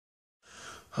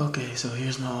Okay, so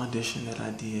here's my audition that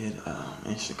I did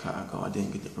in Chicago. I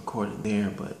didn't get it recorded there,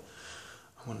 but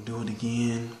I want to do it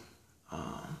again.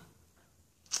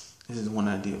 This is one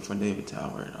I did for David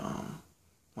Talbert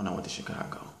when I went to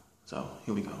Chicago. So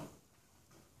here we go.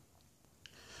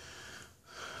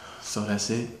 So that's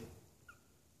it.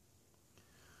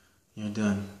 You're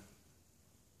done.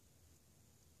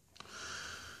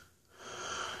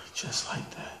 Just like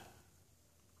that.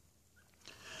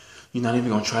 You're not even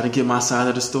gonna try to get my side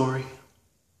of the story?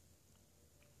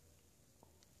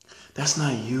 That's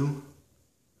not you.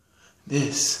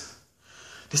 This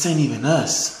ain't even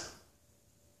us.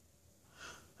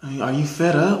 I mean, are you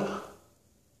fed up?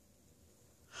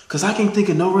 Because I can't think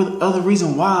of no other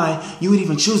reason why you would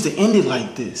even choose to end it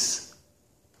like this.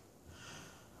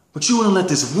 But you want to let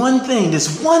this one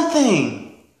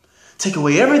thing, take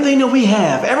away everything that we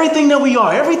have, everything that we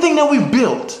are, everything that we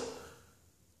built.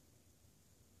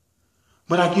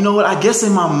 But you know what? I guess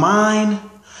in my mind,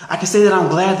 I can say that I'm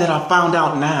glad that I found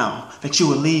out now that you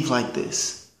would leave like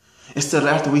this, instead of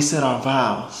after we said our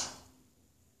vows.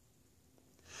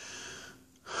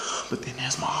 But then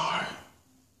there's my heart.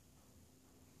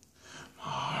 My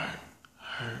heart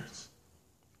hurts.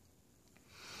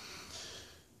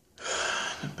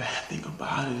 The bad thing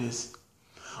about it is,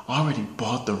 I already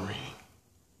bought the ring.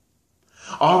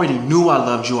 I already knew I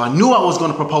loved you. I knew I was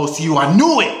going to propose to you. I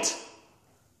knew it.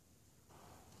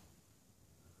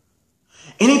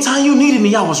 Anytime you needed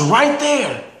me, I was right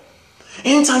there.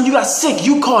 Anytime you got sick,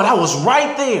 you called, I was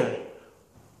right there.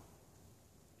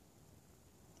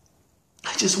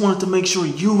 I just wanted to make sure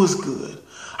you was good.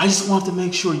 I just wanted to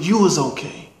make sure you was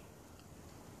okay.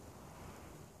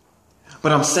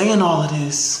 But I'm saying all of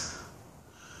this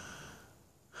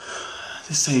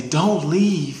to say don't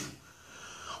leave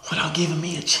without giving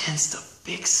me a chance to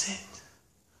fix it.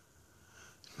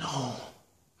 No,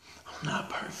 I'm not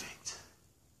perfect.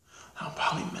 I'll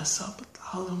probably mess up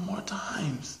 1,000 more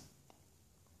times.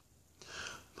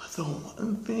 But the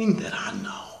one thing that I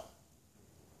know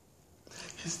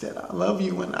is that I love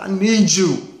you and I need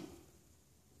you.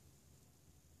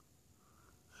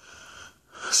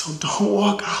 So don't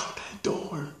walk out that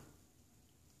door.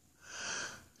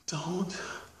 Don't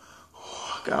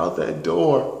walk out that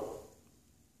door.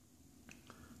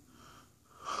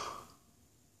 I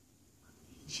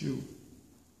need you.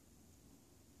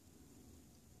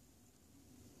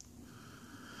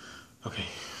 Okay.